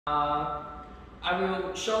I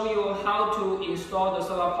will show you how to install the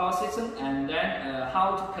solar power system and then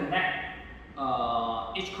how to connect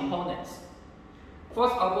each component.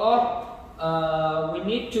 First of all, we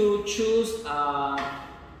need to choose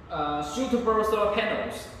suitable solar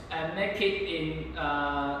panels and make it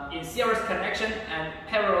in series connection and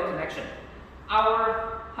parallel connection.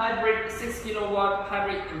 Our hybrid 6 kilowatt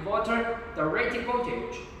hybrid inverter, the rated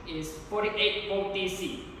voltage is 48 volt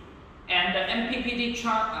DC, and the MPPT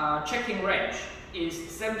checking range is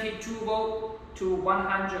 72 volt to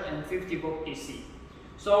 150 volt DC.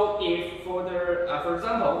 So if for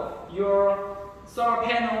example, your solar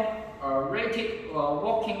panel rated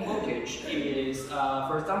working voltage is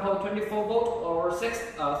for example 24 volt or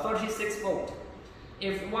 36 volt.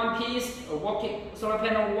 If one piece solar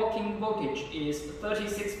panel working voltage is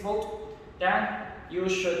 36 volt, then you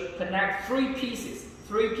should connect three pieces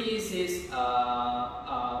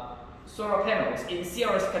solar panels in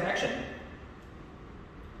series connection,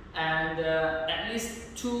 and at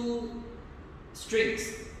least 2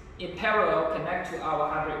 strings in parallel connect to our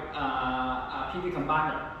hybrid PV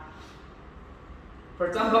combiner. For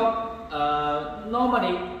example,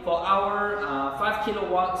 normally for our 5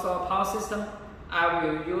 kilowatt solar power system, I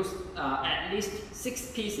will use at least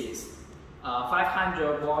 6 pieces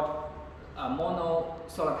 500 watt mono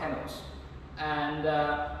solar panels, and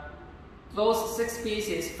those 6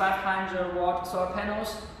 pieces 500 watt solar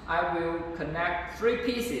panels, I will connect 3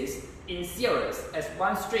 pieces in series as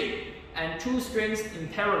 1 string, and 2 strings in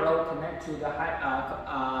parallel connect to the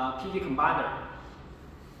PV combiner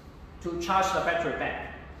to charge the battery bank.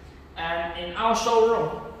 And in our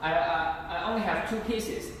showroom, I only have 2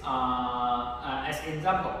 pieces as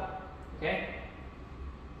example. Okay.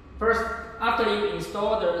 First, after you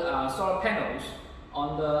install the solar panels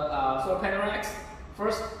on the solar panel racks,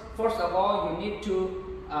 first of all, you need to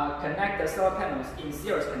connect the solar panels in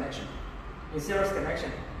series connection. In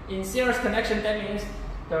series connection, that means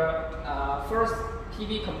the first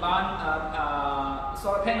PV combined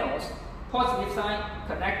solar panels positive side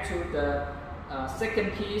connect to the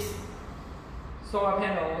second piece solar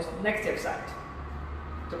panels negative side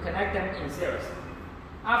to connect them in series.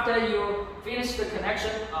 After you finish the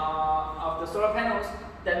connection of the solar panels,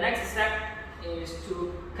 the next step is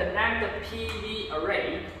to connect the PV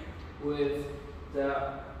array with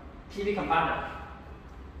the PV combiner.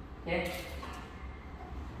 Okay.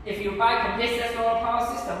 If you buy complete set solar power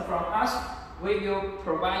system from us, we will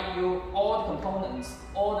provide you all the components,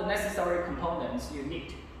 all the necessary components you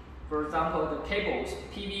need. For example, the cables,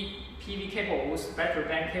 PV cables, battery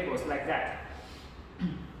bank cables, like that.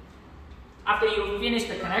 After you finish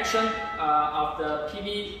the connection of the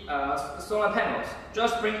PV solar panels,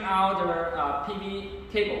 just bring out the PV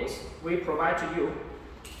cables we provide to you.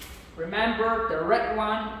 Remember, the red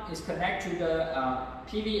one is connect to the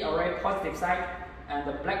PV array positive side, and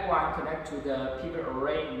the black one connect to the PV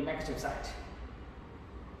array negative side.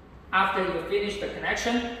 After you finish the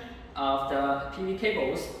connection of the PV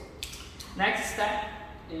cables, next step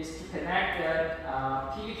is to connect the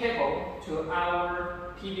PV cable to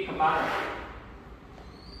our PV combiner.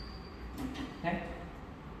 Okay.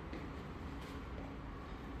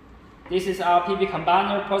 This is our PV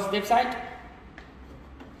combiner positive side,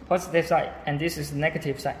 and this is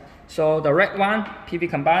negative side. So the red one, PV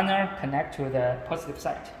combiner, connect to the positive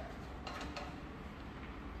side.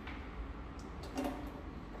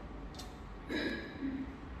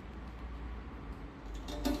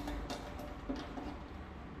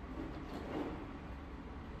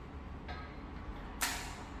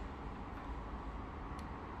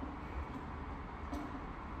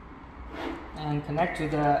 And connect to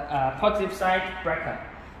the positive side breaker.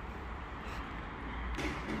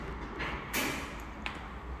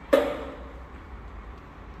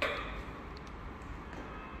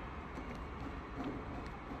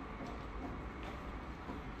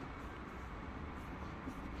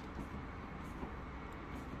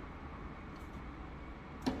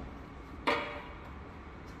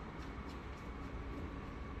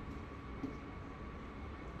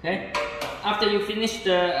 Okay. After you finish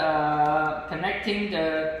the connecting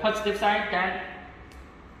the positive side, then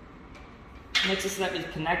next step is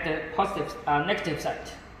connect the negative side.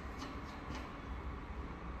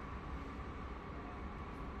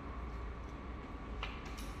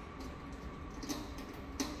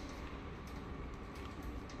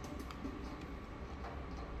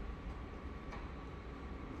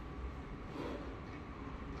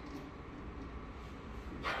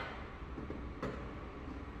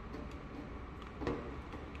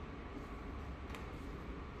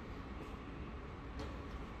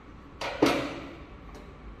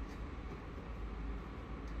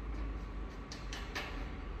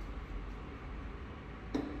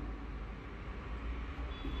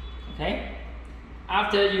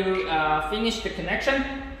 After you finish the connection,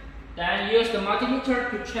 then use the multimeter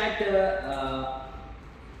to check the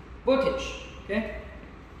voltage. Okay.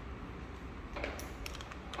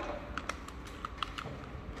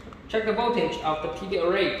 Check the voltage of the PV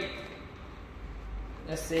array.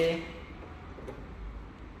 Let's see.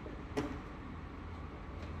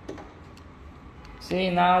 See,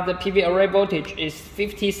 now the PV array voltage is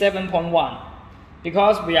 57.1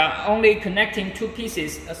 because we are only connecting two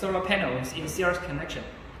pieces of solar panels in series connection,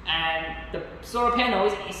 and the solar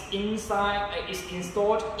panels is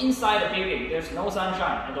installed inside the building. There's no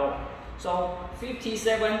sunshine at all, so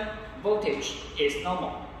 57 voltage is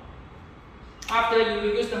normal. After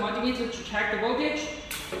you use the multimeter to check the voltage,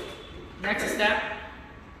 next step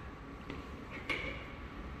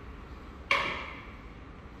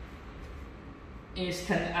is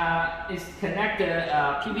connect the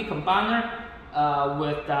PV combiner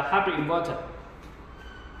with the hybrid inverter.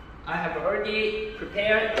 I have already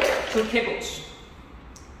prepared two cables.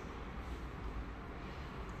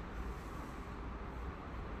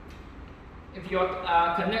 If you're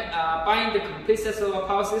buying the complete solar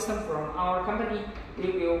power system from our company,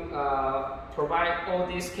 we will provide all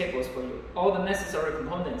these cables for you. All the necessary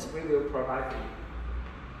components we will provide for you.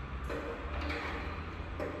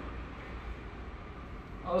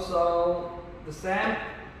 Also, the same.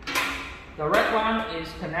 The red one is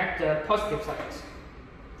connect the positive sides.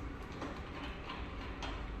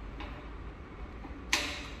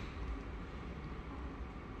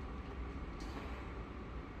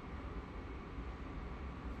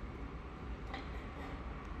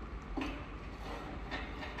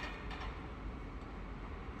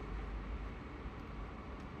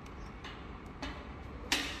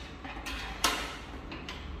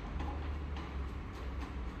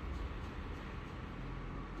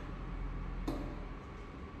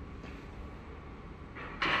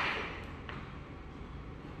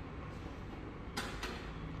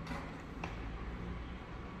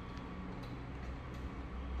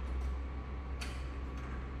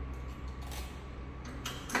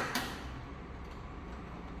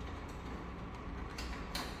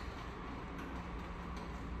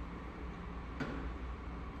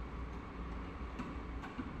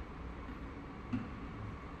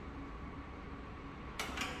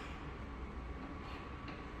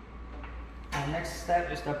 Next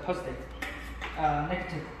step is the positive,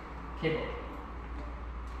 negative cable.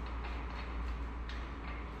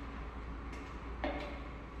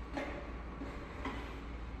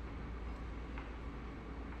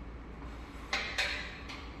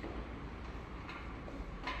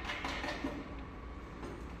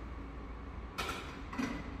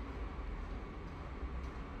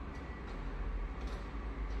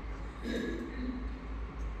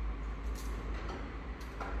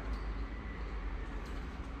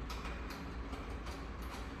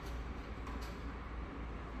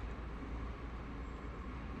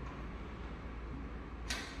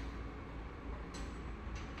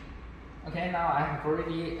 Okay, now I have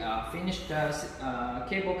already finished the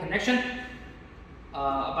cable connection.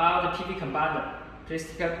 About the PV combiner, please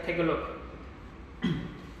take a look.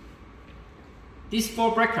 These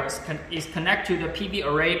four breakers is connected to the PV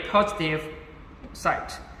array positive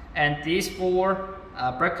side, and these four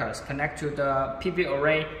breakers connect to the PV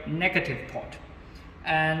array negative port.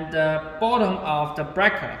 And the bottom of the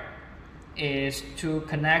breaker is to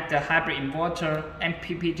connect the hybrid inverter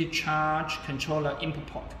MPPT charge controller input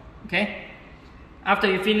port. Okay. After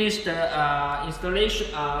you finish the installation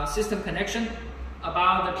system connection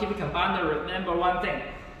about the PV combiner, remember one thing: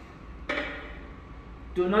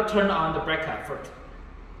 do not turn on the breaker first.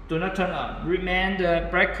 Do not turn on. Remain the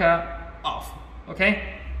breaker off.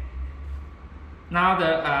 Okay. Now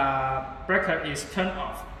the breaker is turned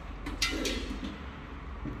off.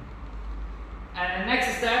 And the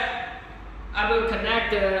next step, I will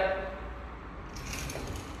connect the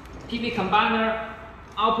PV combiner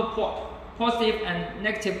output port, positive and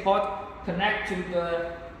negative port, connect to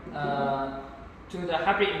the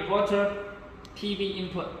hybrid inverter PV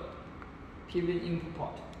input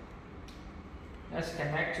port. Let's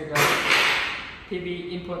connect to the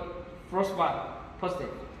PV input first one, positive.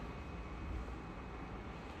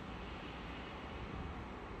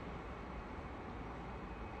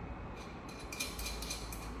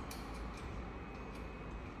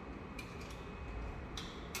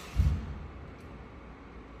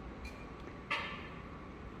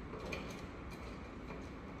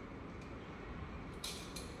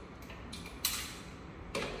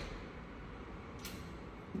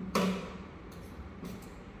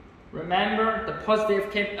 Remember, the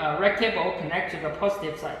positive red cable connect to the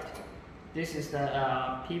positive side. This is the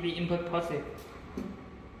PV input positive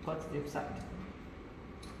side.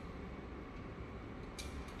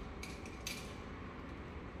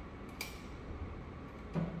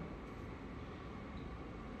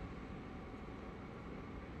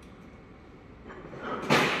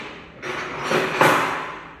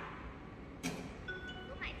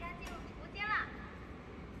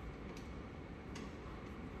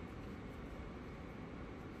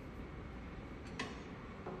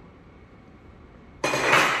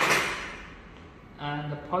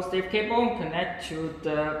 And the positive cable connect to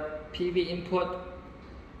the PV input.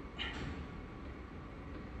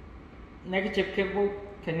 Negative cable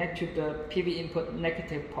connect to the PV input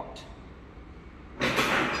negative port.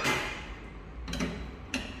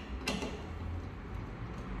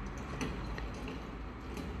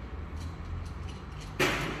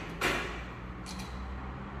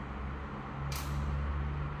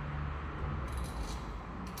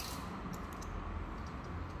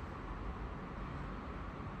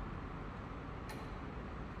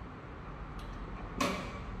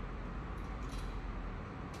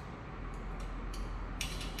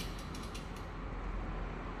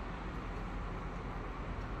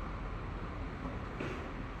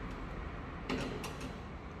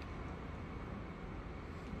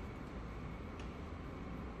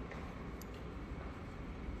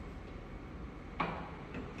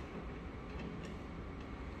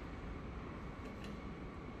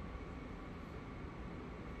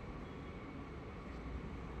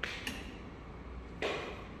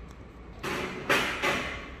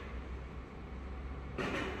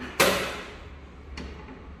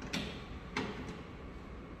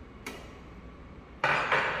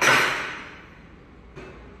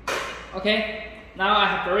 Okay, now I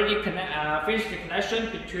have already finished the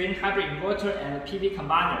connection between hybrid inverter and PV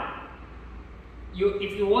combiner.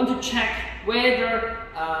 If you want to check whether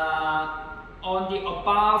on the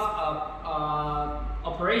above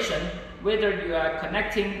operation, whether you are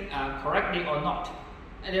connecting correctly or not,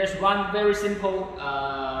 and there's one very simple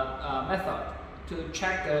method to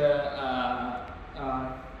check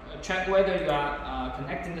check whether you are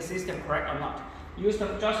connecting the system correct or not.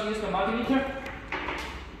 Just use the multimeter.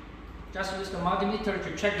 Just use the multimeter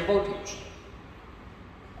to check the voltage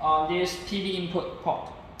on this PV input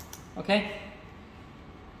port. Okay.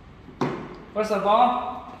 First of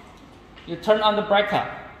all, you turn on the breaker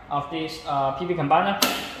of this PV combiner.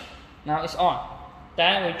 Now it's on.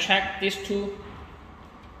 Then we check these two,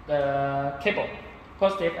 the cable,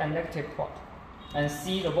 positive and negative port, and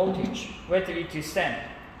see the voltage, whether it is same.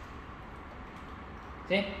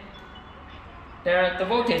 Okay. The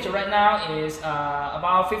voltage right now is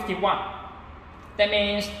about 51. That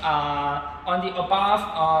means on the above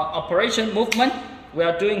operation movement, we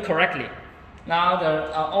are doing correctly. Now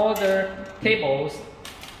all the cables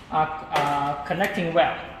are connecting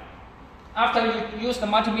well. After you use the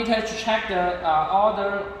multimeter to check all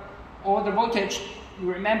the voltage,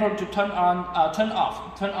 you remember to turn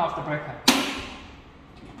off the breaker.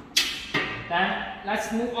 Then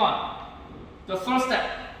let's move on. The first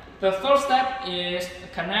step is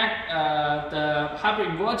connect the hybrid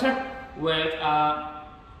inverter with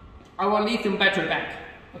our lithium battery bank.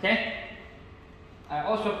 Okay. I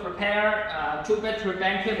also prepare 2 battery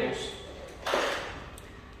bank cables.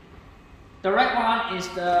 The red one is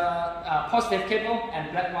the positive cable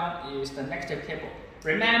and black one is the negative cable.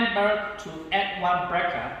 Remember to add 1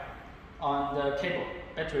 breaker on the cable,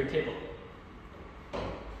 battery cable.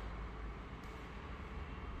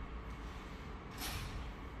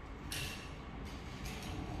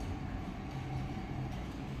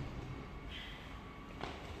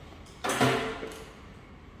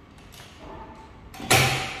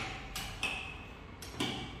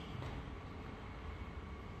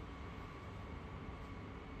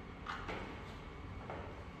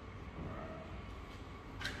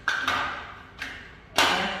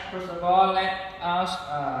 First of all, let us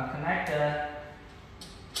connect the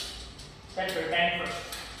battery bank first.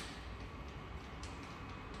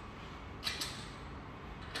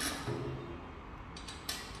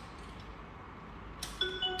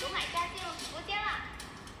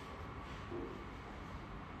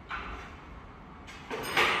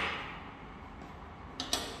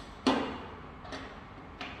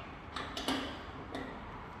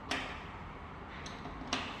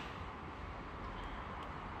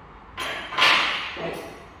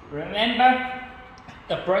 Remember,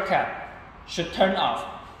 the breaker should turn off.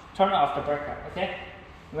 Turn off the breaker, okay?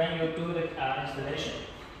 When you do the installation.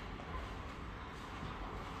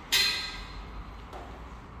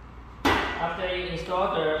 After you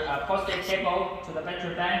install the positive cable to the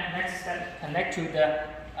battery bank, next step, connect to the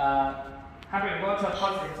hybrid inverter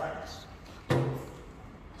positive side.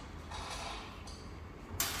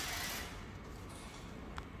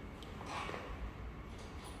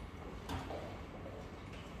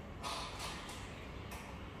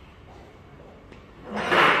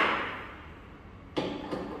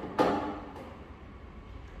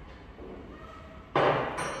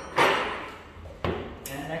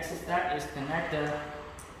 Next step is connect the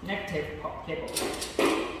negative cable.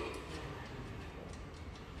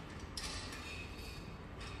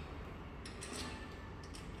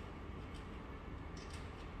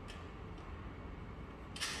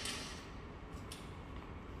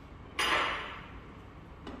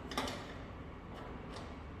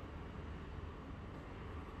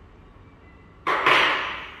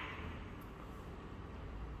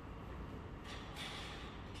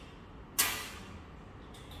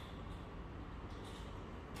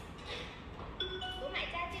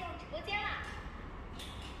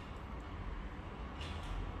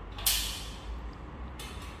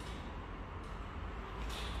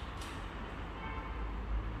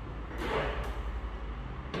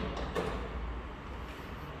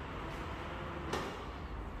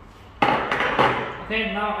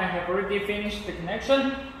 Okay, now I have already finished the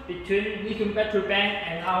connection between lithium battery bank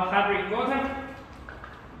and our hybrid inverter.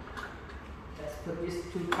 Let's put these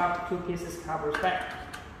two pieces covers back.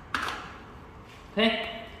 Okay,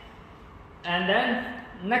 and then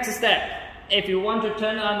next step, if you want to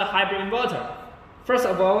turn on the hybrid inverter, first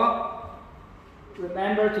of all,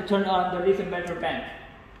 remember to turn on the lithium battery bank.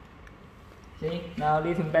 See, now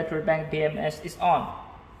lithium battery bank BMS is on.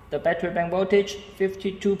 The battery bank voltage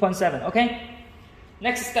 52.7. Okay.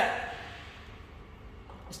 Next step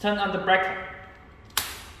is turn on the breaker,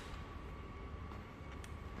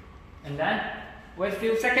 and then wait a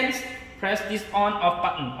few seconds. Press this on/off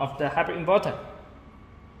button of the hybrid inverter.